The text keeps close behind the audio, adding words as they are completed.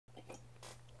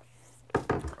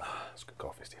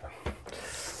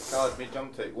Khaled, me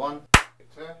jump take 1,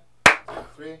 2,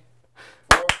 3,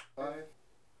 4,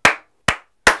 5.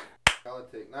 Khaled,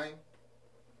 take 9.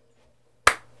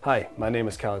 Hi, my name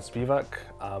is Khaled Spiewak.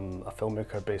 I'm a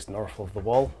filmmaker based north of the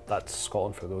Wall. That's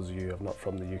Scotland for those of you who are not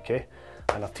from the UK.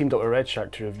 And I've teamed up with Red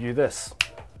Shark to review this.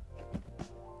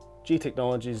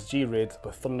 G-Technology's G-Raid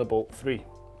with Thunderbolt 3.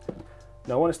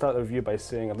 Now I want to start the review by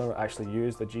saying I've never actually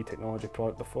used a G-Technology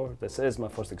product before. This is my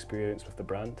first experience with the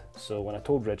brand. So when I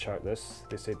told Red Shark this,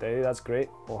 they said, hey, that's great.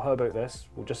 Well, how about this?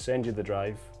 We'll just send you the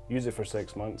drive, use it for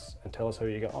 6 months and tell us how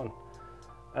you get on.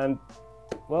 And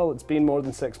well, it's been more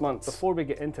than 6 months. Before we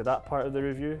get into that part of the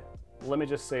review, let me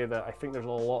just say that I think there's a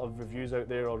lot of reviews out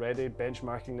there already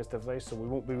benchmarking this device, so we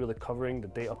won't be really covering the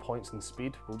data points and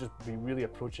speed. We'll just be really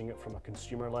approaching it from a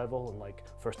consumer level and like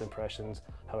first impressions,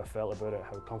 how I felt about it,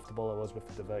 how comfortable I was with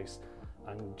the device,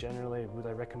 and generally would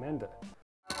I recommend it.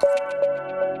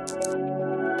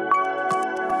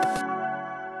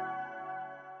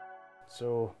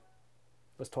 So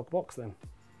let's talk box then.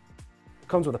 It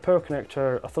comes with a power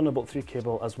connector, a Thunderbolt 3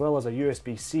 cable, as well as a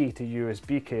USB-C to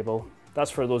USB cable. That's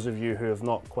for those of you who have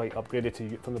not quite upgraded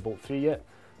to Thunderbolt 3 yet,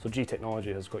 so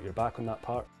G-Technology has got your back on that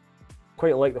part.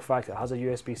 Quite like the fact that it has a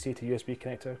USB-C to USB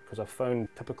connector, because I've found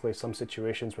typically some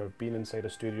situations where I've been inside a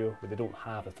studio where they don't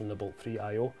have a Thunderbolt 3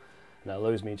 I/O, and it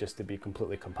allows me just to be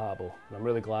completely compatible. And I'm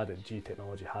really glad that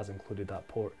G-Technology has included that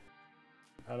port.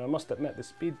 And I must admit, the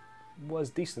speed was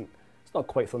decent. It's not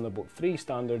quite Thunderbolt 3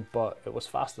 standard, but it was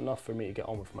fast enough for me to get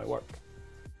on with my work.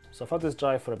 So I've had this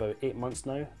drive for about 8 months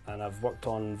now, and I've worked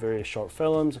on various short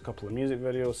films, a couple of music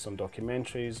videos, some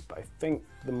documentaries, but I think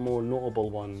the more notable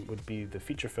one would be the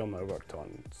feature film that I worked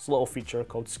on. It's a little feature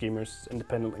called Schemers, it's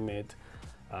independently made.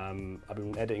 I've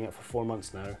been editing it for 4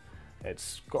 months now.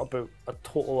 It's got about a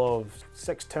total of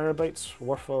 6 terabytes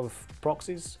worth of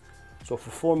proxies. So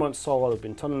for 4 months solid, I've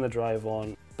been turning the drive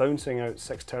on, bouncing out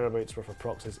 6 terabytes worth of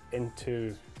proxies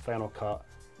into Final Cut,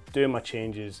 doing my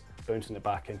changes, bouncing it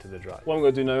back into the drive. What I'm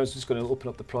going to do now is just going to open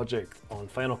up the project on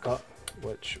Final Cut,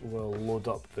 which will load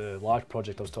up the large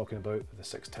project I was talking about, the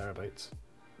 6 terabytes.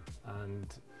 And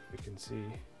we can see,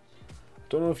 I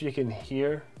don't know if you can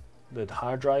hear the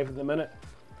hard drive at the minute.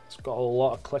 It's got a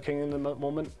lot of clicking in the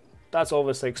moment. That's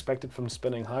obviously expected from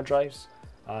spinning hard drives.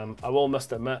 I will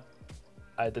must admit,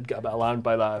 I did get a bit alarmed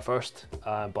by that at first,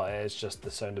 but it's just the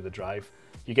sound of the drive.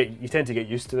 You tend to get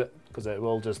used to it because it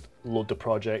will just load the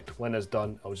project. When it's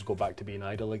done, I'll just go back to being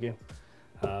idle again.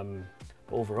 But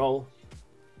overall,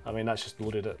 I mean, that's just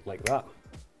loaded it like that.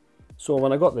 So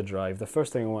when I got the drive, the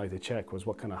first thing I wanted to check was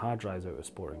what kind of hard drives I was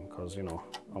storing, because you know,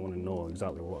 I want to know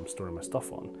exactly what I'm storing my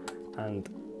stuff on. And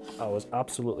I was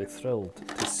absolutely thrilled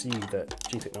to see that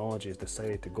G-Technology has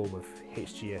decided to go with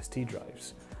HGST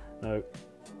drives. Now,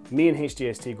 me and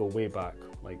HGST go way back,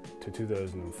 like to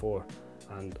 2004.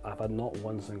 And I've had not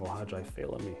one single hard drive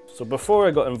fail on me. So before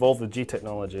I got involved with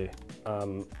G-Technology,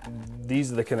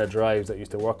 these are the kind of drives that I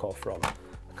used to work off from.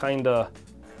 Kind of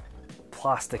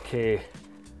plasticky,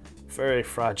 very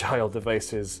fragile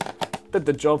devices. Did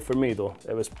the job for me though.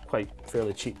 It was quite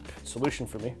fairly cheap solution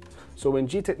for me. So when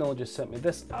G-Technology sent me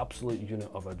this absolute unit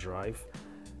of a drive,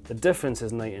 the difference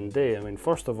is night and day. I mean,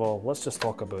 first of all, let's just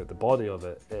talk about the body of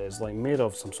it. It is like made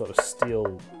of some sort of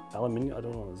steel aluminium. I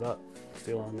don't know, is that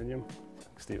steel aluminium?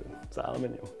 Steven, is that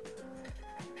aluminium?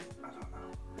 I don't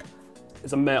know.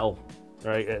 It's a metal,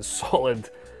 right? It's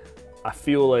solid. I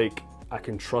feel like I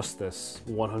can trust this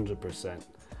 100%.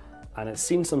 And it's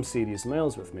seen some serious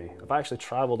miles with me. I've actually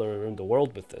traveled around the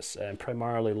world with this,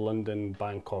 primarily London,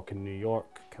 Bangkok and New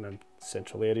York, kind of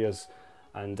central areas.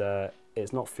 And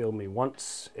it's not failed me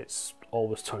once. It's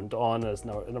always turned on. It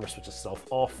never switches itself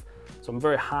off. So I'm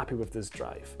very happy with this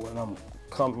drive.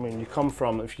 When you come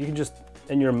from, if you can just,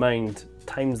 in your mind,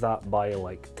 times that by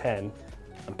like 10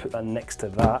 and put that next to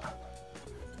that,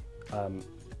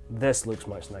 this looks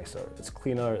much nicer. It's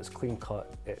cleaner, it's clean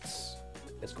cut, it's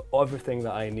got everything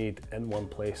that I need in one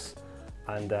place.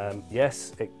 And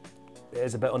yes, it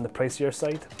is a bit on the pricier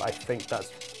side, but I think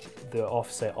that's the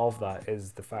offset of that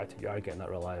is the fact that you are getting that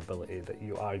reliability, that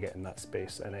you are getting that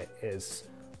space, and it is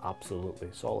absolutely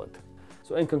solid.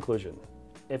 So in conclusion,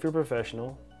 if you're a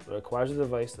professional that requires a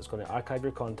device that's going to archive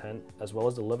your content as well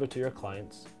as deliver to your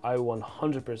clients, I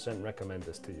 100% recommend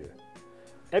this to you.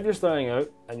 If you're starting out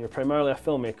and you're primarily a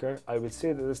filmmaker, I would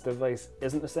say that this device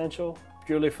isn't essential,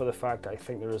 purely for the fact that I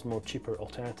think there is more cheaper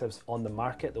alternatives on the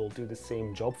market that will do the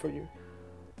same job for you.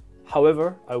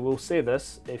 However, I will say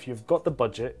this, if you've got the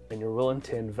budget and you're willing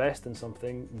to invest in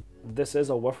something, this is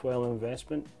a worthwhile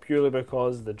investment, purely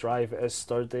because the drive is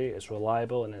sturdy, it's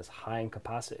reliable and it's high in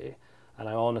capacity, and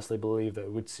I honestly believe that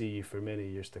it would see you for many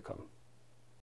years to come.